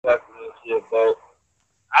shit, but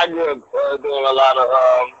I grew up doing a lot of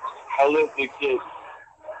holistic shit.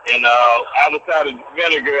 And apple cider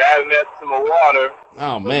vinegar adding that to my water.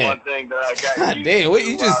 Oh man! One thing that I got. God damn! What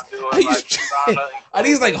you just? Are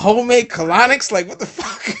these like homemade colonics? Like what the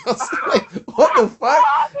fuck? Like what the fuck?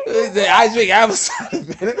 I drink apple cider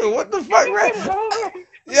vinegar. What the fuck, right?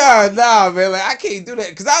 Yeah, nah, man. Like I can't do that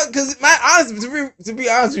because my honest to be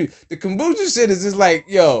honest with you, the kombucha shit is just like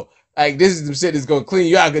yo. Like this is the shit that's gonna clean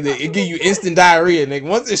you out because it give you instant diarrhea, nigga.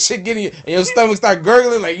 Once this shit get in you and your stomach start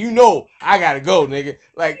gurgling, like you know, I gotta go, nigga.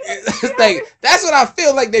 Like it's like that's what I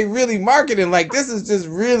feel like they really marketing. Like this is just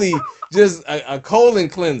really just a colon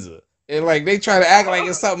cleanser, and like they try to act like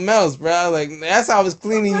it's something else, bro. Like that's how it's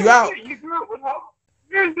cleaning you out. You grew up with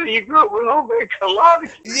homemade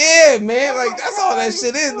colonics. Yeah, man. Like that's all that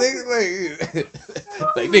shit is, nigga.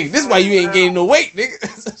 Like nigga, this is why you ain't gaining no weight, nigga.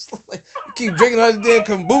 Like, you keep drinking all this damn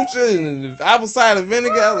kombucha and apple cider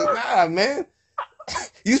vinegar. I was like, nah, man.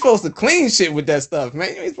 You supposed to clean shit with that stuff,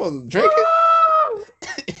 man. You ain't supposed to drink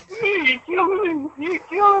it. You killing me.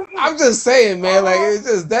 I'm just saying, man. Like it's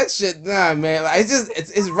just that shit, nah, man. Like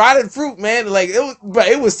it's rotted fruit, man. Like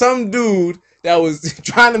it was some dude that was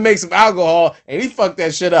trying to make some alcohol, and he fucked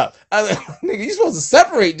that shit up. I was like, nigga, you supposed to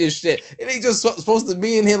separate this shit. It ain't just supposed to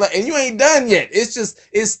be in here, like, and you ain't done yet.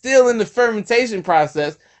 It's still in the fermentation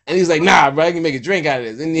process. And he's like, nah, bro, I can make a drink out of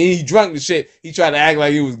this. And then he drunk the shit. He tried to act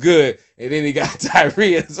like it was good, and then he got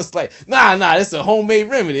diarrhea. It's just like, nah, it's a homemade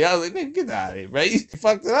remedy. I was like, nigga, get out of here, bro. You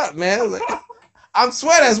fucked it up, man. I was like, I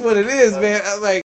swear that's what it is, man. I was like,